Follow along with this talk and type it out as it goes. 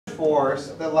force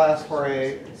that lasts for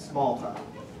a small time.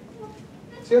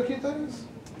 See how cute that is?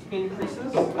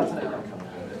 Increases. That's an arrow.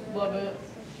 Love it.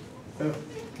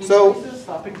 So, Increases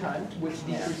stopping time, which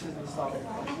decreases the stopping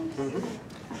time.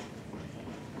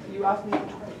 You asked me.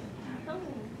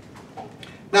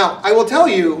 now I will tell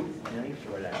you,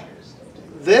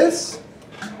 this,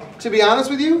 to be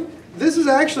honest with you, this is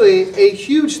actually a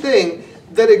huge thing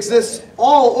that exists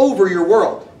all over your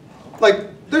world.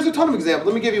 Like, there's a ton of examples.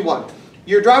 Let me give you one.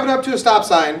 You're driving up to a stop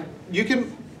sign. You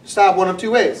can stop one of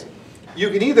two ways. You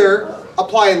can either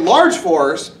apply large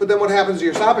force, but then what happens to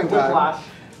your stopping time? Whiplash.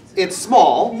 It's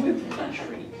small.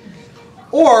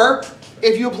 Or,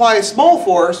 if you apply a small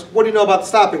force, what do you know about the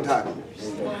stopping time?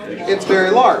 It's very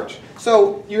large.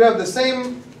 So, you have the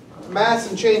same mass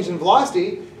and change in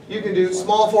velocity. You can do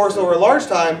small force over a large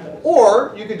time,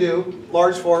 or you could do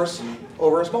large force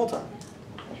over a small time.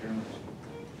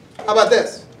 How about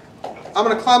this? I'm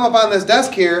going to climb up on this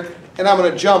desk here, and I'm going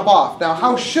to jump off. Now,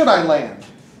 how should I land?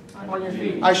 On your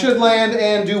feet. I should land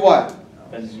and do what?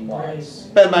 Bend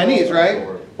Bend my knees, right?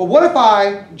 But what if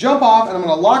I jump off and I'm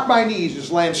going to lock my knees,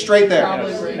 just land straight there?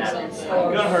 Probably break something.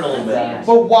 You're gonna hurt a little bit.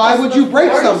 But why would you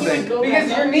break something? Because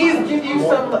your knees give you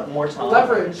some More time.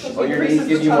 leverage. Oh, your knees Increases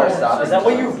give the you more time. stop. Is that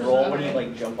what you roll when you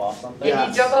like jump off something? Yeah. If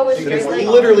you jump out with That is your legs,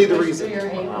 literally the push reason. through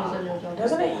your ankles and you'll jump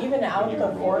Doesn't out. it even out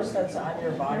the force that's on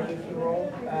your body if you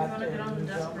roll after you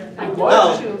jump?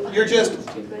 No, you're just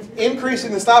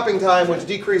increasing the stopping time, which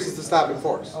decreases the stopping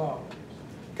force. Oh.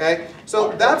 Okay?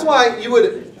 So that's why you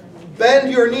would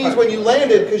bend your knees when you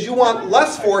landed, because you want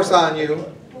less force on you.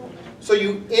 So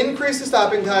you increase the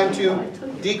stopping time to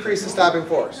decrease the stopping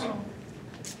force.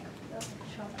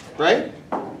 Right?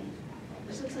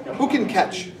 Who can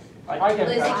catch? I can.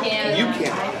 Lizzie can. You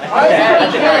can.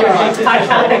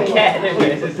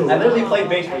 I literally played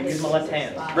baseball using my left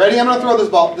hand. Ready? I'm going to throw this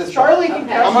ball. Charlie can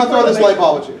catch. I'm going to throw this light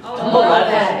ball at you. The left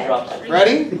hand drops it.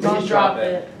 Ready? Don't drop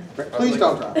it. Please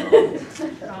don't drop it.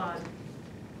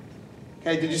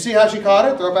 Okay, did you see how she caught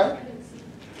it? Throw it back.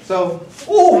 So,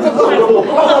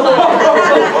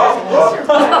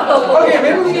 Okay,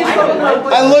 maybe we need something like.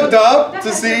 I looked up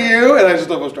to see you, and I just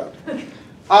almost dropped it.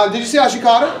 Did you see how she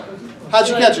caught it? How'd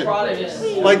she catch it?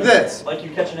 Like this. Like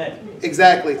you catch an egg.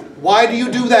 Exactly. Why do you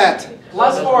do that?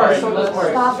 Less force, so less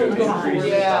force.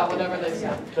 Yeah, whatever they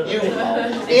say. You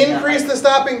increase the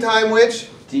stopping time, which...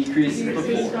 Decreases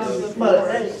the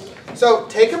force. So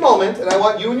take a moment, and I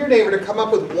want you and your neighbor to come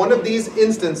up with one of these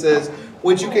instances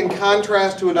which you can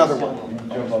contrast to another one.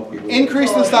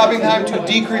 Increase the stopping time to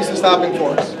decrease the stopping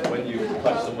force. When you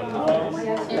punch someone in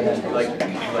the face, you like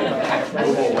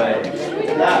move away.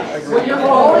 When you're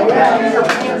falling back, your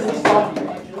hands will stop you.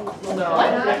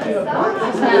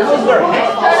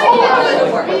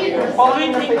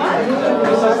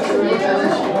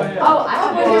 Oh, I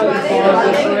don't know about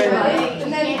it.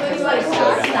 And then when you like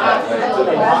stop.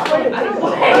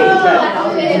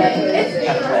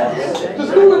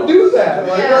 Just who would do that?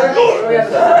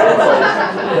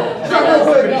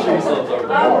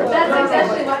 That's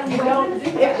exactly why you don't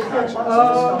do that.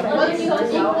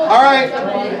 All right.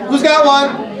 Who's got one?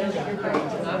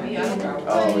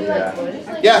 Oh,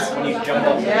 yeah. Yes.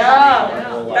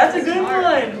 Yeah, that's a good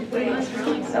one.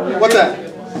 What's that?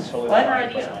 What?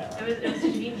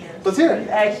 Let's hear it. It's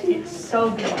actually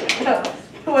so good.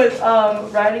 It was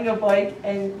riding a bike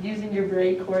and using your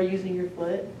brake or using your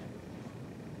foot.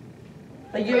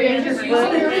 Like you use your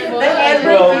foot, the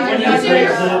handbrake, When you you use brake,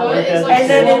 your and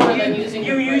then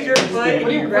you use your foot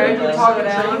and you grab your toggle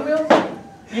down.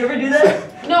 You ever do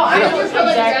that? No, I don't feel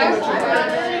like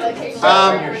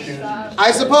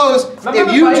I suppose Remember if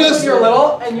the you bike just... when you're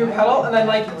little and you pedal and then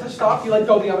like to stop you like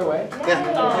go the other way? Yeah,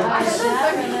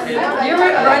 You ever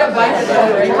ride a bike the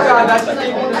other way? Oh my god, that's just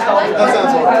able to stop. that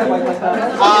sounds I had a bike like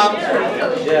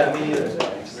that. Yeah, me either.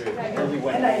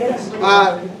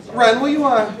 Ren, will you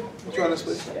join us,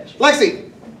 please? Lexi,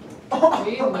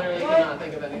 We literally cannot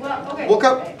think of anything. Well, okay. We'll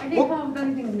come- I didn't come up with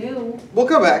anything new. we'll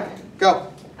come back. Go.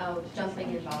 Oh, jumping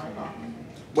in volleyball.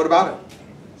 What about it?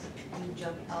 You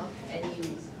jump up and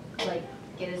you like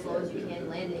get as low as you can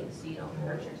landing so you don't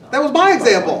hurt yourself. That was my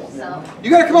example. So You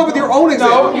got to come up with your own No,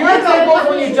 example. your example is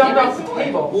when you jumped off the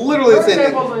table. Literally the Your same thing.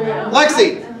 example is when you-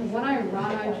 Lexi, When I run,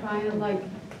 I try and like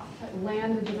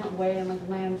land a different way and like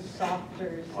land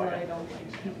softer so that I don't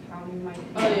like keep pounding my feet.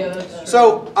 Oh yeah, that's true.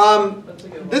 so That's a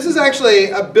good one. this is actually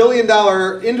a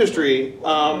billion-dollar industry,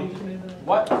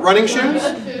 What? running shoes.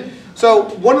 So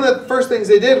one of the first things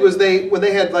they did was when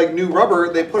they had like new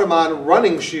rubber, they put them on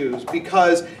running shoes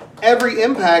because every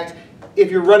impact, if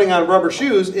you're running on rubber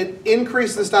shoes, it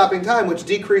increases the stopping time, which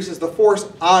decreases the force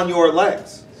on your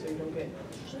legs. So you don't get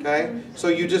Okay, so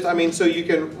you just, so you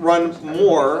can run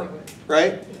more,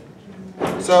 right?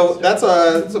 So that's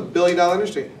a $1 billion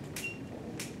industry.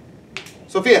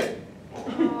 Sophia. I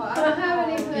don't have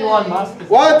anything. Elon Musk is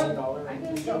What? $1 billion. I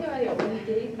can think of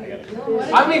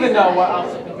anything. I don't even know what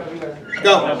else to think of either.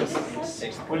 Go.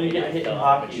 When you get hit in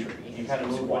hockey, you kind of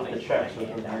move with the check, so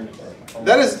it can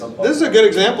This is a good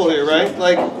example here, right?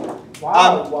 Like,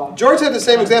 Wow. George had the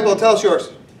same example. Tell us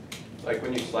yours. Like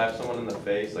when you slap someone in the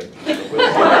face, like.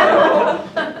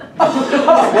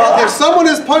 Well, if someone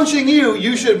is punching you,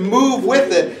 you should move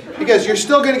with it because you're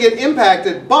still going to get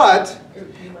impacted, but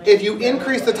if you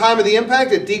increase the time of the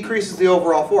impact, it decreases the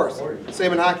overall force.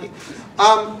 Same in hockey.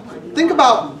 Think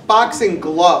about boxing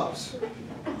gloves.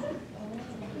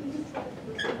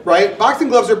 Right? Boxing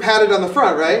gloves are padded on the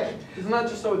front, right? Isn't that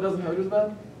just so it doesn't hurt as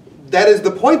bad? That is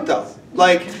the point, though.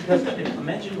 Like,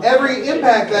 imagine every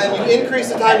impact, then, you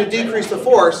increase the time to decrease the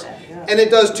force, and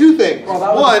it does two things. Well,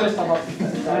 that was One, just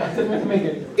about that didn't make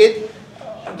it.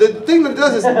 the thing that it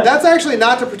does is, that's actually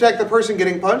not to protect the person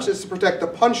getting punched, it's to protect the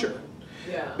puncher.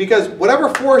 Yeah. Because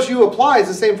whatever force you apply is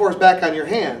the same force back on your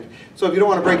hand. So if you don't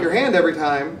want to break your hand every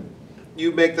time,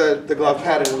 you make the glove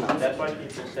padded enough. That's why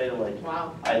people say like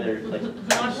Wow. either like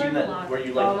you've seen that where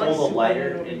you like hold a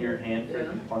lighter in your hand for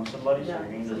to punch somebody so your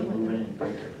hand doesn't move in and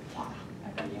break it.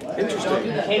 Interesting.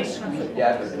 You can't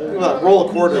squeeze Well, roll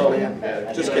a quarter,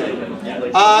 man. Just kidding.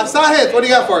 Sahith, what do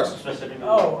you got for us? specifically.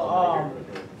 Oh,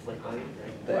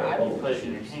 You put it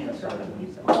in your hand so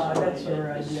that's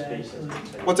your idea.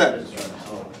 What's that?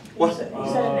 What? He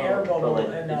said an air bubble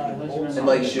and And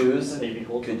like shoes,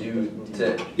 could you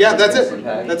to Yeah, that's it.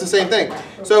 impact? That's the same thing.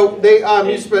 So they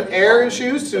used to put air in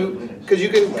shoes because you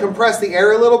can compress the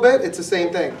air a little bit. It's the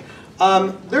same thing.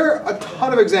 There are a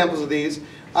ton of examples of these.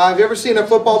 Have you ever seen a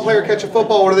football player catch a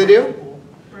football? What do?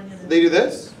 They do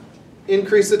this.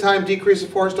 Increase the time, decrease the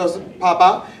force, doesn't pop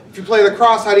out. If you play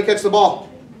lacrosse, how do you catch the ball?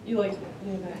 You like.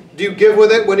 Do you give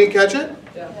with it when you catch it?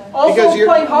 Also, Because you're-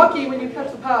 playing hockey when you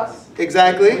catch the pass.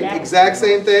 Exactly. Exact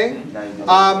same thing.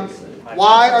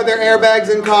 Why are there airbags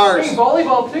in cars? Hey,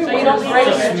 volleyball too. So you don't break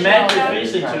Just it. smack your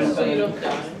face into So you it. don't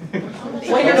die.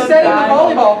 When you're setting the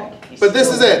volleyball, But this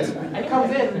is it. it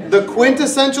comes in. The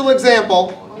quintessential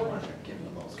example,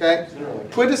 okay?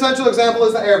 Quintessential example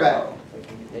is the airbag.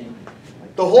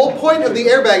 The whole point of the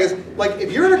airbag is, like,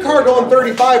 if you're in a car going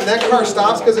 35 and that car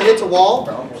stops because it hits a wall,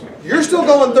 you're still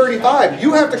going 35.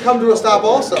 You have to come to a stop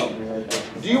also.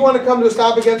 Do you want to come to a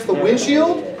stop against the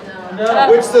windshield,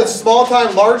 which is the small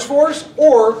time large force,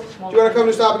 or do you want to come to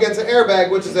a stop against the airbag,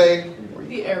 which is a,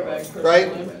 The airbag. personally.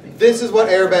 right? This is what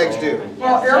airbags do.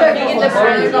 Well, airbag You goes get the like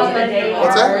burns on the day.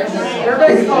 What's that?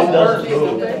 Airbag goes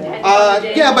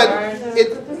burns. Yeah, but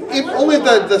it only if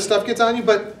the stuff gets on you,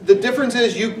 but the difference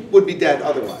is you would be dead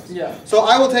otherwise. Yeah. So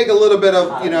I will take a little bit of,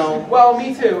 Well,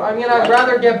 me too. I mean, I'd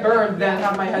rather get burned than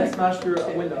have my head smashed through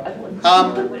a window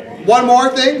one more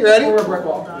thing, you ready? or a brick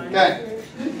wall. Okay.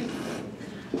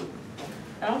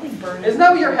 I don't think burn. Isn't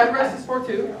that what your headrest is for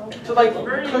too? To like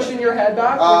cushion your head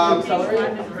back when you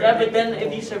accelerate? Yeah, but then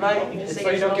if you survive, you can It's say so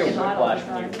you don't get yourself whiplash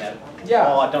when you're dead. Yeah.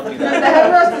 Oh, don't do Because the that.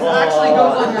 headrest is actually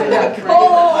goes on your neck.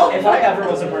 Right? If I ever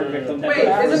was a burn victim, Wait,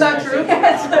 isn't that true?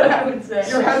 That's what I would say.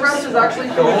 Your headrest is actually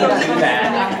don't going do on your neck.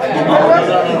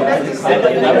 that.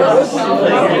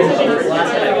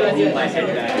 My head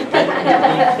back.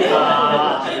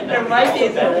 There might be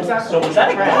a So was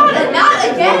that Not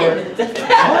again! Is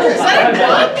that a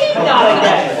gun? Not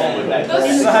again.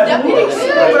 Those deputies.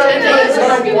 But I think it's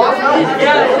when I walk out.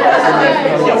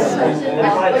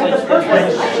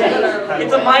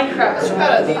 It's a Minecraft.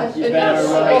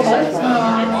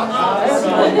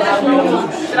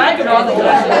 Should I draw the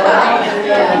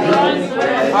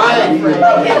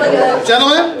Alright.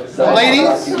 Gentlemen,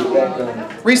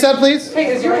 ladies, reset please. Hey,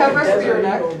 is your headrest for your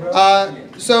neck?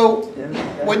 So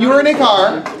when you were in a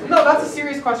car, No, that's a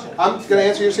serious question. I'm going to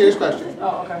answer your serious question.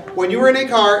 Oh, okay. When you were in a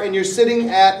car and you're sitting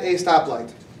at a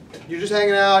stoplight, you're just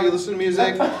hanging out, you listen to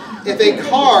music. If a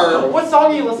car, What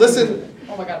song are you listening to? listen,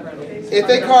 Oh my God, Brandon. if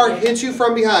a car hits you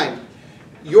from behind,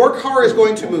 your car is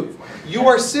going to move. You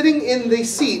are sitting in the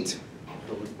seat,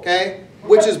 okay,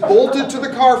 which is bolted to the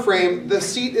car frame. The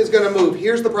seat is going to move.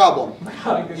 Here's the problem.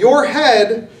 Your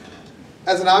head,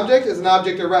 as an object, is an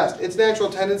object at rest. Its natural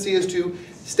tendency is to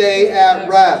stay at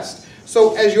rest.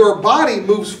 So as your body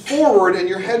moves forward and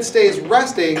your head stays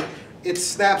resting, it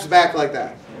snaps back like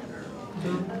that.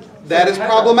 That is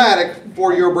problematic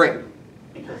for your brain.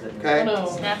 Okay? No.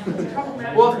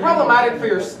 Well, it's problematic for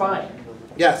your spine.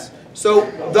 Yes. So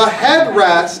the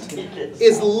headrest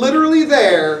is literally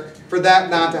there for that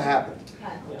not to happen.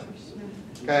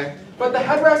 Okay? But the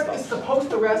headrest is supposed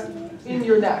to rest in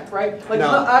your neck, right? Like No.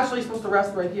 it's not actually supposed to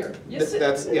rest right here.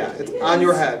 That's, yeah, it's on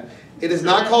your head. It is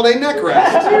not called a neck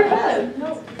rest. Your head.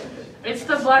 It's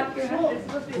the black.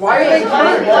 Why are they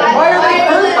curved? Why are they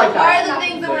curved like Why are that? the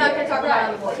things that we're not gonna talk about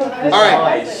on the board? All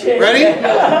right, ready?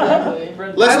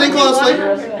 Listening closely.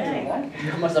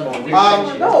 You must have a weird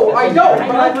Um, No, I don't.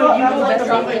 But I thought that was like the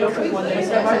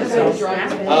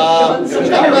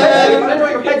gentlemen, I know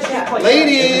your head shaped like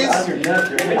ladies,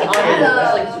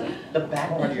 the back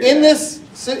part of your in this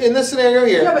scenario Yeah,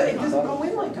 here, but it doesn't go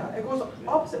in like that. It goes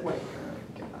opposite way.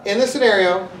 in this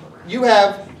scenario, you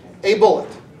have a bullet.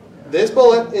 This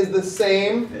bullet is the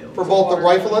same for both the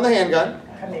rifle and the handgun.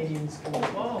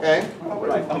 Okay?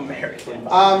 American.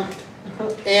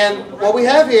 And what we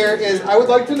have here is, I would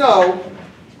like to know,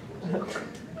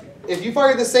 if you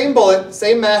fired the same bullet,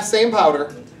 same mass, same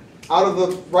powder, out of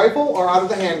the rifle or out of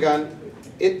the handgun,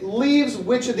 it leaves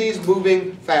which of these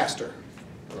moving faster?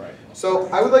 Right. So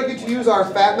I would like you to use our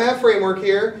FatMath framework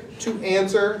here to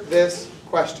answer this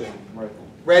question.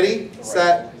 Ready,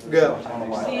 set, go. So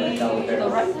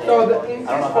the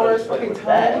increased force, okay,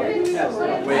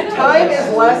 time is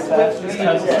less with speed.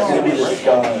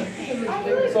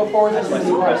 So forward is going to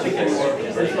be less. So it's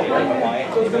going to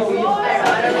leave. I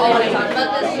don't really want to talk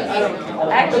about this.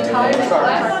 Actually, time is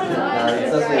less.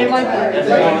 It might be.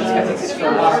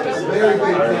 Very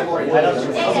good example.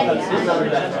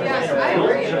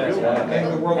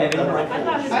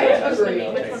 I agree.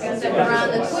 Except around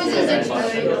the quizzes and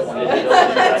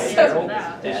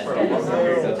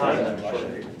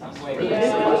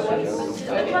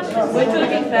Which would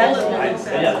be faster?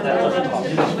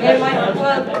 Yeah,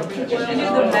 well, could you do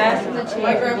the math and the change?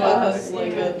 My grandpa has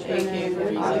like a AK for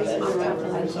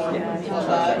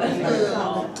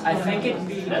I think it'd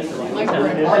be. My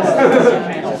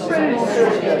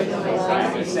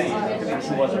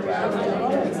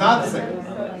It's not the same.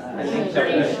 Pretty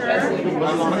sure.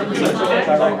 I'm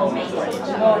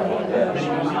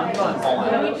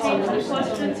 100% Can we change the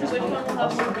question to which one will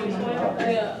have more recoil?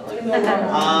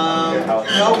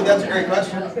 No, but that's a great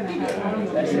question.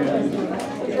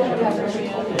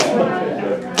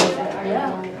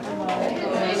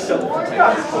 More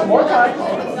time. More time.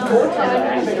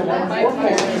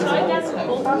 So I guess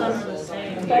both of them are the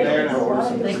same.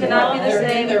 They cannot be the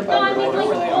same. No, I mean like both of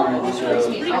them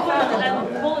pretty fast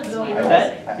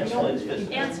and bullet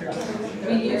speed. Answer.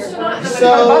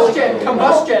 So,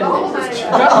 Combustion.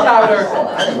 Gunpowder.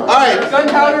 all right,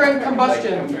 Gunpowder and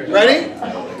combustion. ready?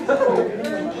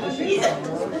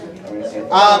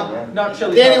 Not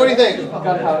chili. Danny, what do you think?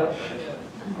 Gunpowder.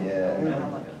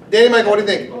 Yeah. Danny, Michael, what do you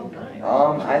think?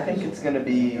 I think it's gonna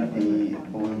be the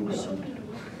blue.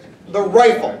 The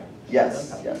rifle.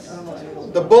 Yes, yes.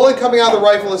 The bullet coming out of the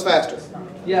rifle is faster.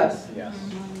 Yes. Yes.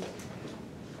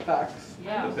 Facts.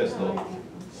 Yeah. The pistol.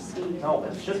 No,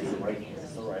 it should be the right hand.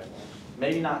 It's the rifle.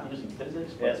 Maybe not using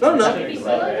physics, but. No, no. Maybe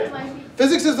so.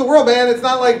 Physics is the world, man. It's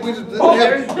not like we just Oh,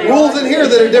 have rules in here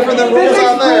that are different than rules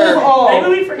out there. Maybe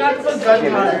we forgot to put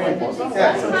gunpowder in.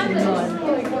 Yeah.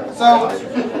 So,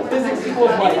 physics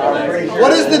equals light.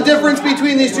 what is the difference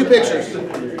between these two pictures?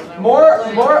 More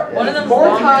them's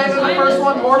time in the first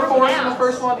one, more force in the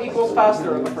first one equals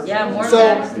faster in the first Yeah, one. more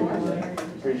So,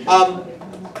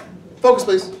 focus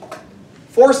please.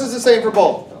 Force is the same for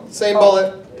both. Same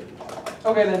bullet.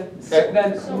 Okay, Okay.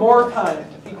 then more time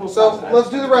equals So, faster. let's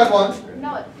do the red one.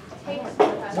 No, it takes more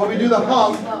time. When we do the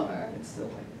hump, Slower.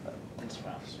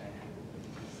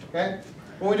 okay?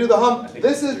 When we do the hump,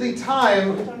 this is the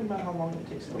time.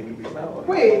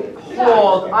 Wait,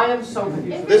 hold. I am so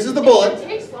confused. This is the bullet. It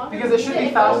takes longer. Because it should be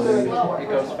faster. It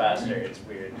goes faster, it's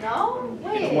weird. No,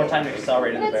 wait. Gives more time to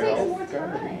accelerate in the But it takes barrel. more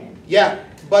time. Yeah,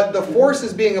 but the force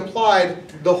is being applied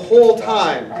the whole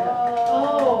time.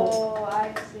 Oh,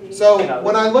 I see. So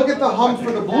when I look at the hump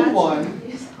for the blue one,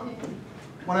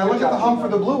 when I look at the hump for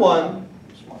the blue one,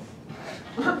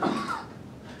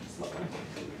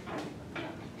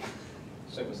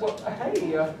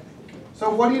 Hey, so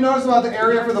what do you notice about the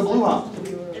area for the blue hump?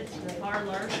 It's far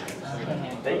larger.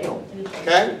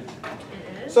 Okay?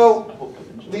 So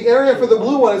the area for the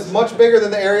blue one is much bigger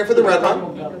than the area for the red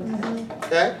one.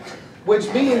 Okay?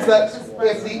 Which means that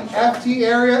if the FT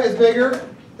area is bigger,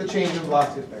 the change in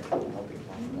velocity is bigger.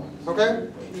 Okay?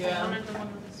 One of the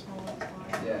one with the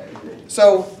smallest line.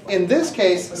 So in this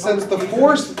case, since the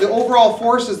force, the overall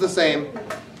force is the same,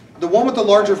 the one with the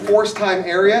larger force time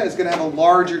area is going to have a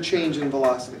larger change in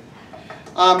velocity.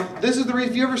 This is the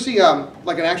reason, if you ever see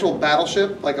like an actual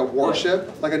battleship, like a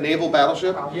warship, like a naval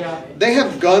battleship, yeah. they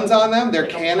have guns on them, they're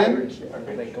cannon.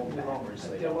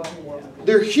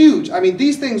 They're huge. I mean,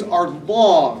 these things are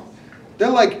long. They're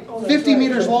like 50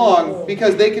 meters long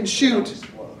because they can shoot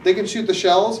the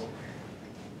shells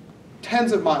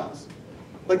tens of miles.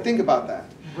 Like, think about that.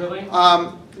 Really?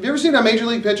 Have you ever seen a major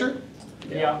league pitcher?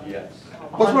 Yeah. Yes.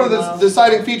 What's one of the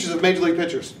deciding features of major league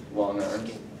pitchers? Long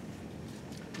arms.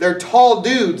 They're tall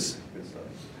dudes. Good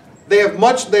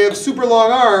stuff. They have super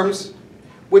long arms,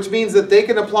 which means that they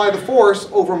can apply the force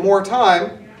over more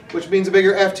time, which means a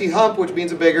bigger FT hump, which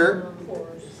means a bigger,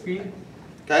 Speed?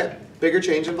 okay, bigger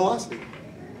change in velocity.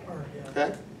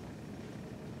 Okay?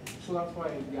 So that's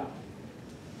why, yeah.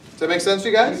 Does that make sense to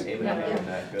you guys?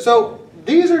 Yeah. So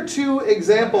these are two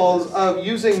examples of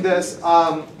using this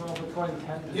Well, if it's going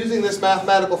 10. using this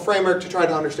mathematical framework to try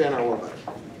to understand our world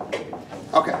better.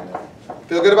 Okay.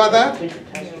 Feel good about that? Take your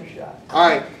tester shot. All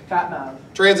right. Fat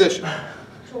math. Transition.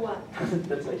 To what?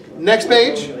 That's like- Next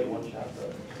page. Only like one shot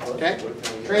though. Okay.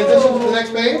 Transition to the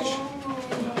next page.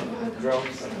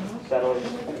 Drones, satellites.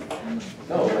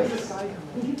 No, like,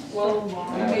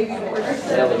 Well, maybe we're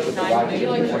satellites with the rocket,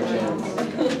 more channels,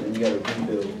 and you gotta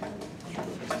rebuild.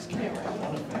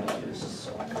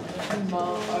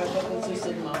 Mom, I thought this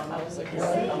said mom. I was like,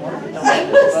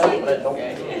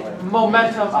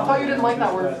 Momentum. I thought you didn't like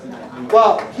that word.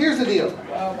 Well, here's the deal.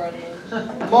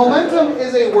 Momentum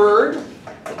is a word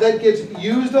that gets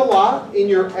used a lot in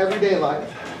your everyday life.